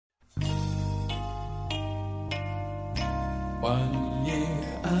1 year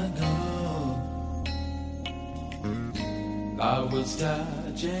ago, I was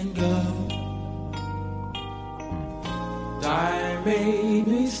touch and go. Time made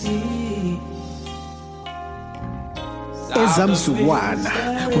me see Ezamzukwana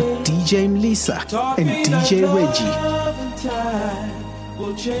with DJ Mlisa and DJ Reggie.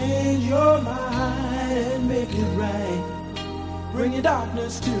 Will change your mind and make it right. Bring your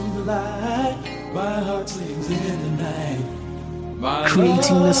darkness to the light. My heart sings in the night. My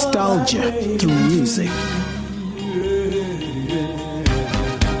creating nostalgia through music.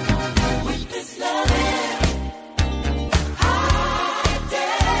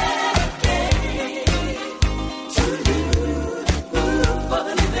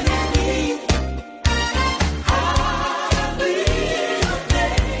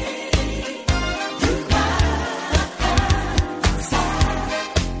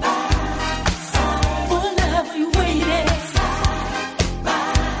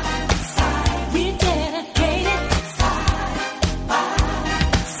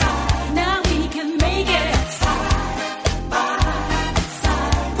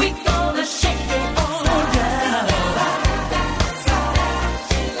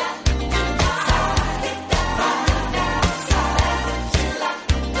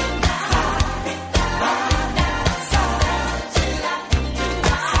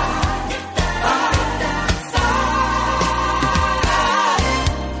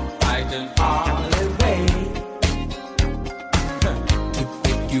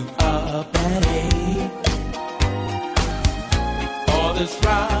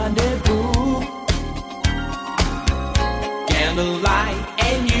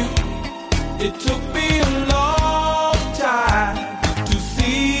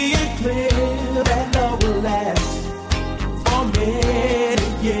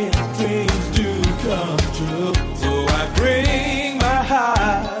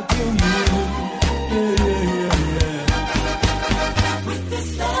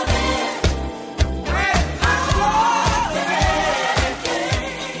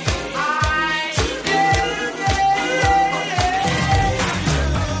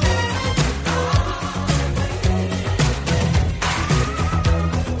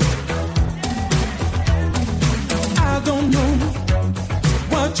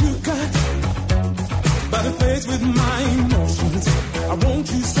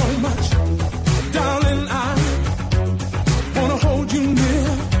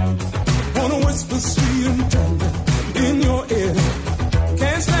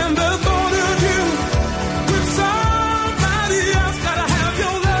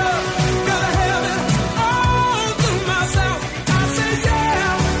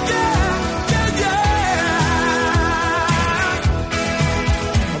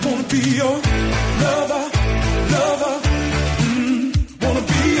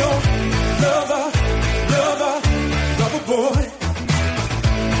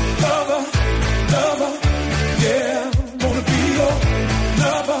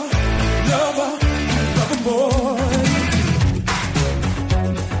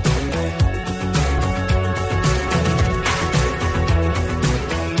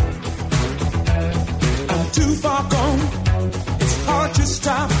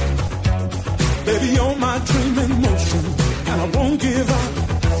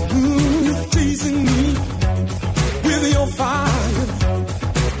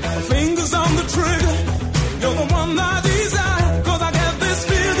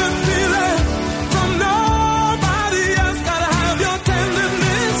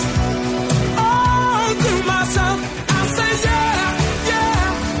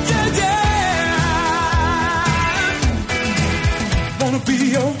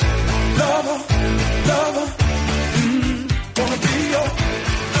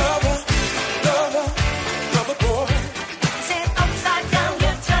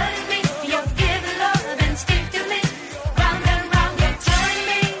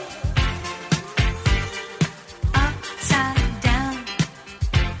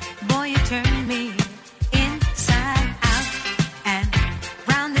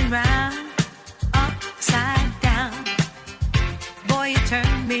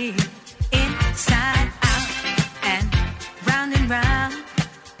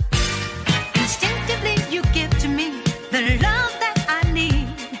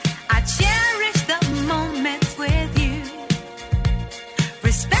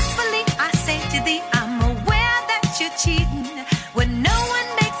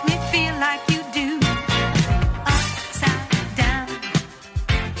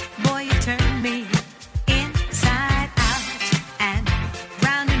 Turn me inside out and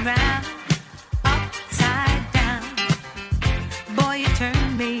round and round.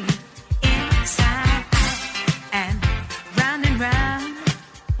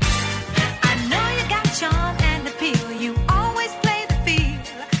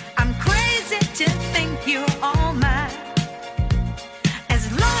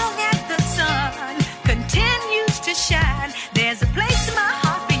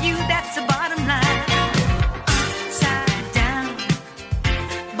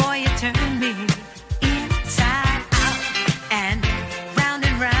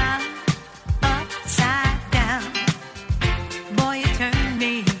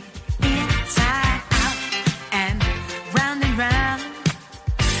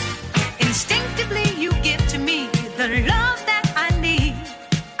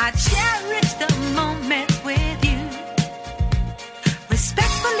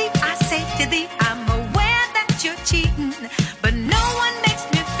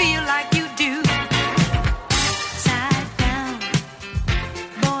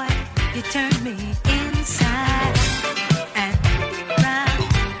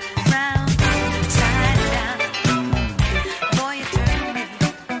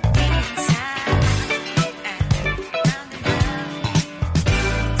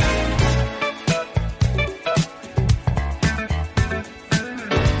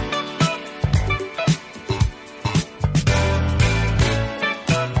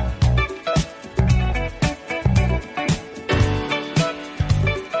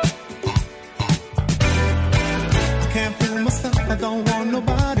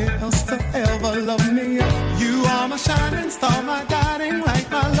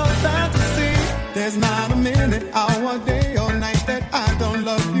 There's not a minute, hour, day, or night that I don't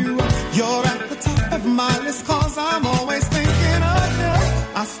love you. You're at the top of my list, cause I'm always thinking of you.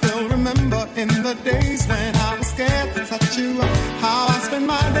 I still remember in the days when I was scared to touch you, how I spent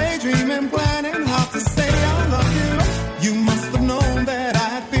my day dreaming, planning how to say I love you. You must have known that I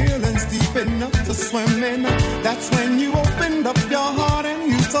had feelings deep enough to swim in. That's when you opened up your heart and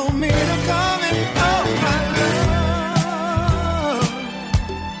you told me to come in. Oh my love,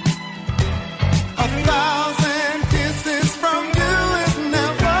 1,000 kisses from you is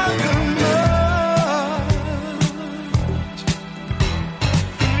never too much.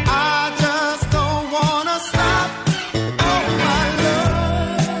 I just don't wanna stop. Oh my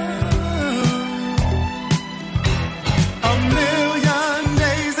love, a million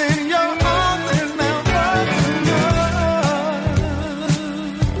days in your arms is never too much.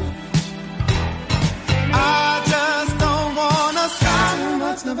 I just don't wanna stop. Too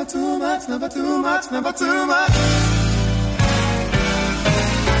much, never too much, never too much, never too much.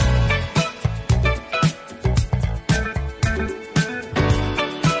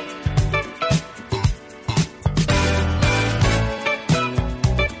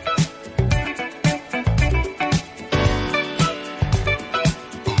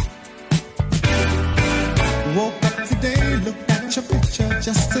 Woke up today, looked at your picture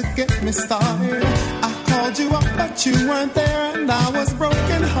just to get me started. I called you up, but you weren't there, and I was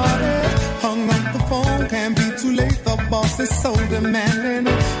broken hearted. Hung up the phone, can't be too late, the boss is so demanding.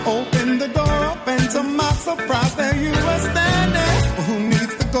 Opened the door up, and to my surprise, there you were standing. Who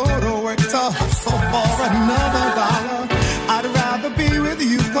needs to go to work to hustle for another dollar? I'd rather be with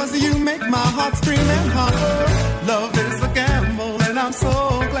you, cause you make my heart scream and holler. Love is a gamble, and I'm so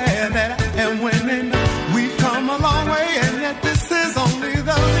glad that I am winning. We've come a long way, and yet this is only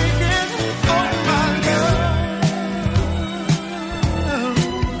the beginning. Oh my God,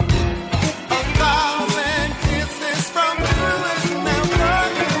 1,000 kisses from you is never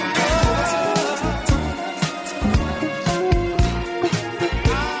enough.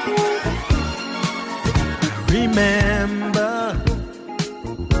 Remember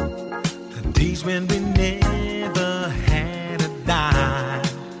the days when we never had a dime,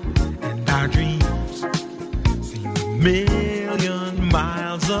 and our dreams seemed a million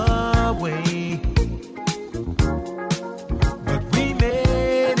miles away. But we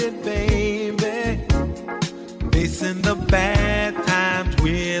made it, baby, facing the bad times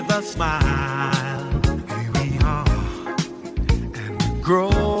with a smile. Here we are, and we're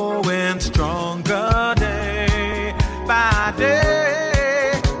growing stronger day by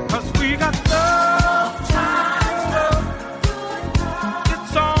day. 'Cause we got love, love.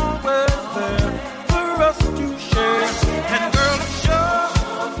 It's always there for us to share. And girl, it sure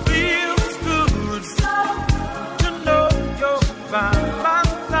feels good to know you're by my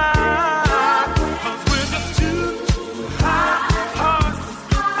side. 'Cause we're the two high hearts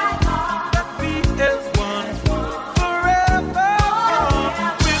that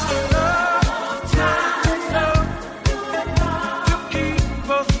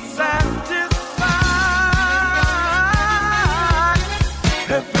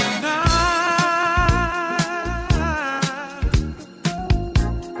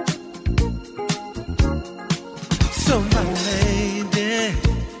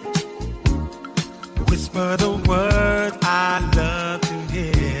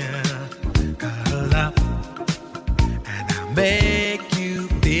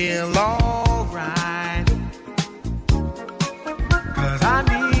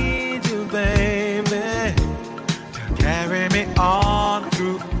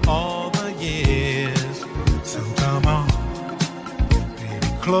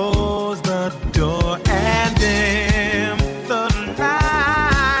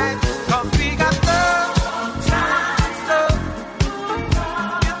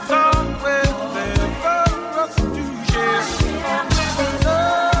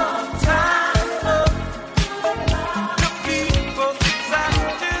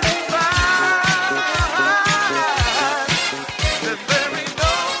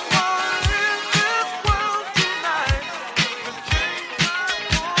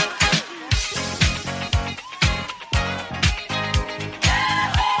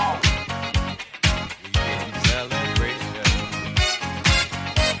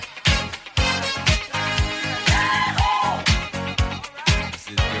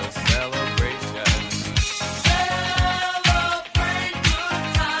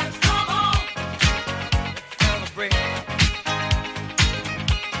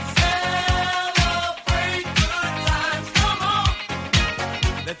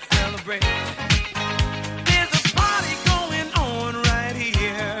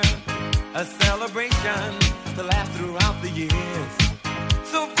a celebration to last throughout the years.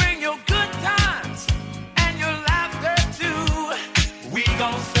 So bring your good times and your laughter too. We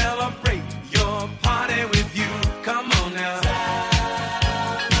gon' celebrate your party with you. Come on now.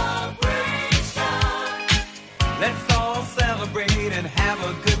 Celebration. Let's all celebrate and have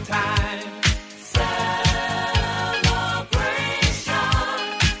a good time. Celebration.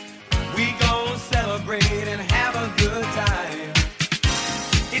 We gon' celebrate and have a good time.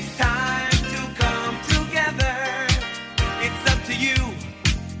 It's time to come together. It's up to you.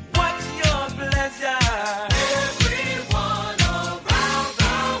 What's your pleasure? Everyone around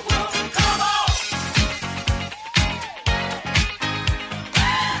the world, come on!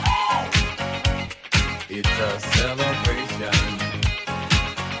 It's a celebration.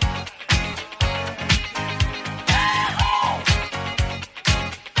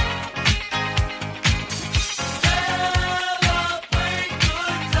 Celebrate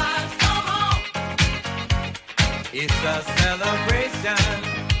good times, come on! It's a celebration.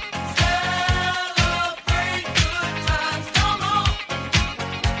 Celebrate good times, come on!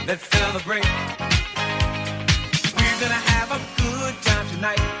 Let's celebrate. We're gonna have a good time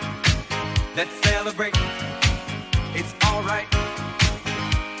tonight. Let's celebrate. It's alright.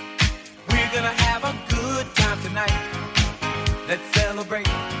 We're gonna have a good time tonight. Let's celebrate.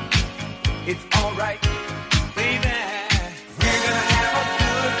 It's alright. Baby, we're gonna have a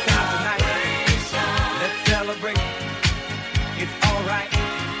good time tonight. Let's celebrate. It's alright.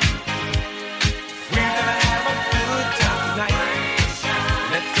 We're gonna have a good time tonight.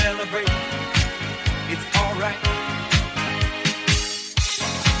 Let's celebrate. It's alright.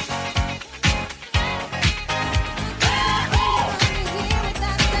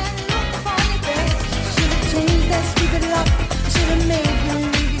 Should've made you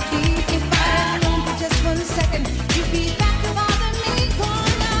leave your key. If I had known for just 1 second, you'd be back to bother me. Go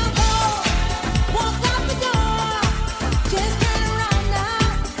on now, go. Walk out the door. Just turn around now,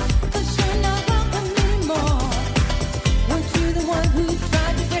 'cause you're not welcome anymore. Weren't you the one who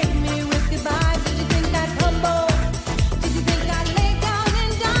tried to break me with goodbye? Did you think I'd humble? Did you think I'd lay down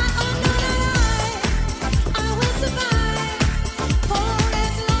and die? Oh no, I will survive. For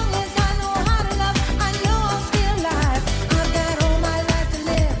as long as I know how to love, I know I'll stay alive. I've got all my life to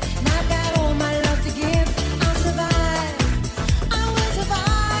live, and I've got all my love to give. I'll survive. I will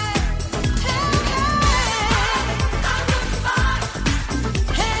survive. Hey, I will survive.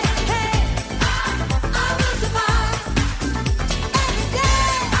 Hey, I will survive. Every day,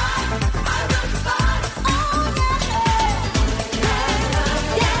 I will survive. Oh yeah,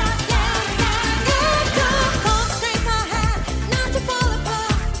 It took all strength I had not to fall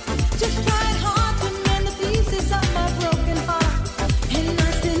apart. Just tried hard to mend the pieces of my broken heart. And I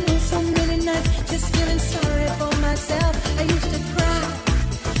spent so many nights just feeling sorry for myself. I used to cry,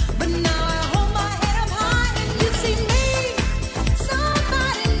 but now I hold my head up high and you see me,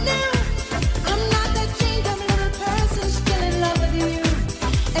 somebody new. I'm not that chained up little person still in love with you.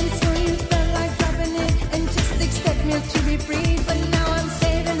 And so you felt like dropping in and just expect me to be free. But now I'm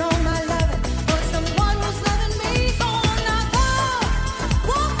saving all my loving for someone who's loving me. Go on now, go.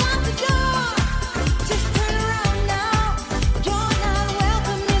 Walk out the door. Just turn around now. You're not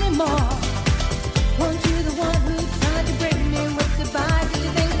welcome anymore. Weren't you the one who tried to break me with goodbye? Did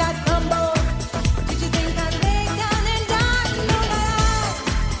you think I'd crumble? Did you think I'd lay down and die? No,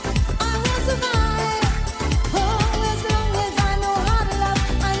 I will survive. Oh, as long as I know how to love,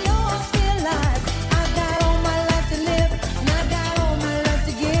 I know I'll stay alive. I've got all my life to live, and I've got all my love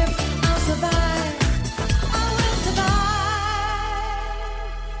to give. I'll survive. I will survive.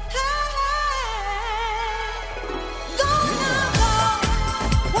 Hey, go now, go.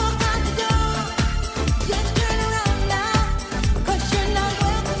 Walk out the door. Just turn around now, 'cause you're not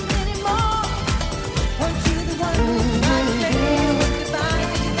welcome anymore. Weren't you the one who tried to break me with goodbye?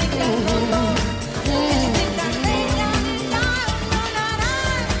 Did you think I'd crumble? Did you think I'd lay down and die? No, not I.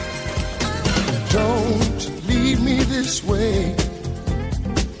 Don't leave me this way.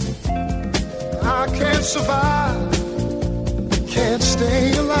 I can't survive, can't stay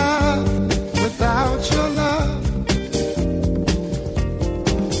alive without your love.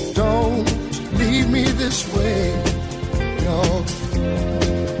 Don't leave me this way. No,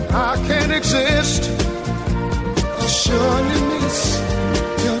 I can't exist. I'll surely miss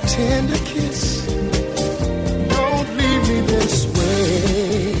your tender kiss. Don't leave me this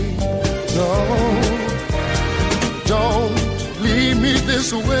way. No, don't leave me this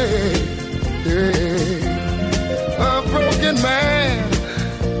way. Yeah. A broken man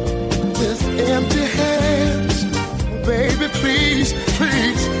with empty hands. Baby, please,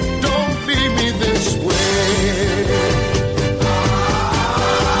 please, don't leave me this way.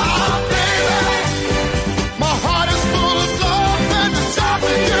 Oh, baby.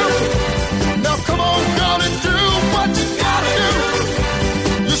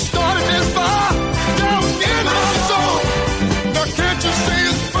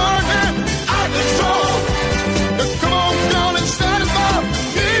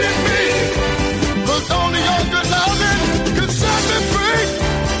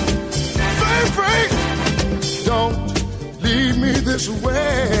 this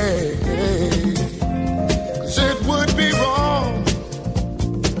way. 'Cause it would be wrong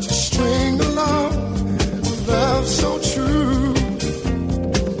to string along a love so true.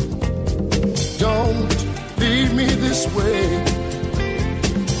 Don't leave me this way.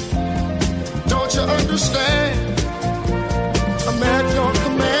 Don't you understand? I'm at your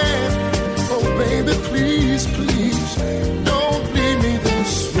command. Oh baby, please, please, don't leave me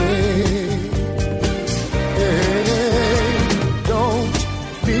this way. Hey, don't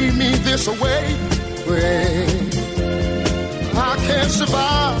leave me this way. I can't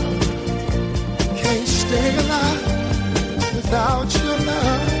survive, can't stay alive without your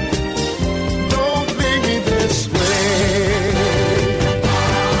love. Don't leave me this way.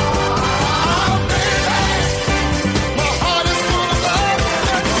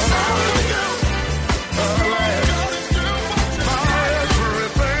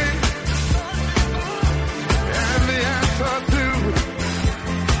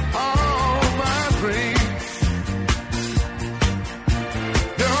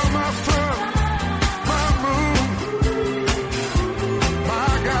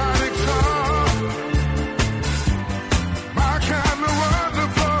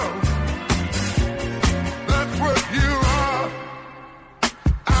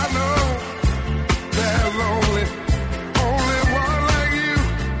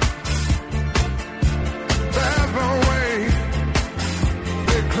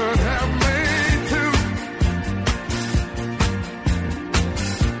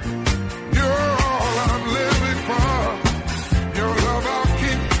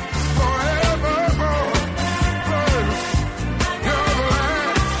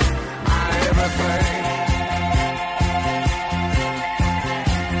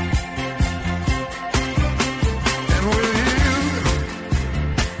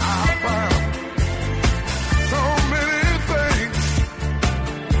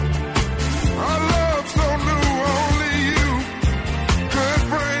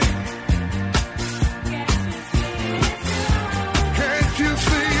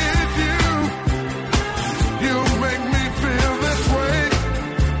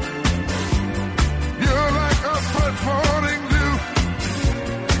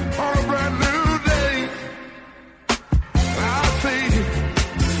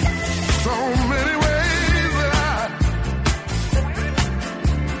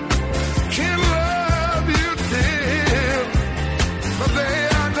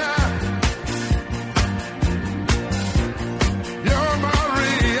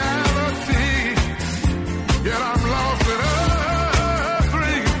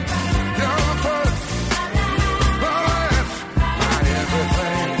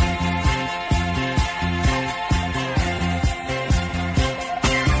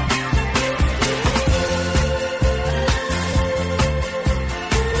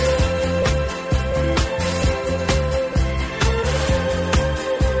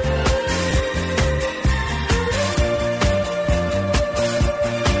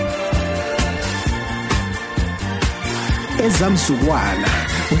 Ezamzukwana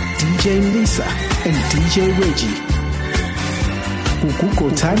with DJ Mlisa and DJ Reggie.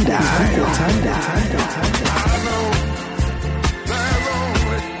 Kukukothanda.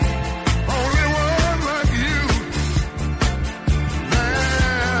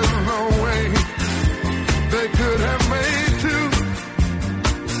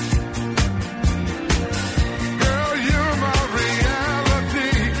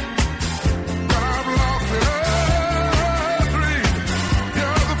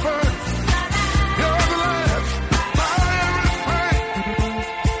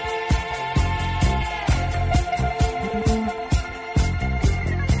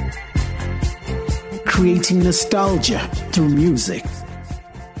 Creating nostalgia through music.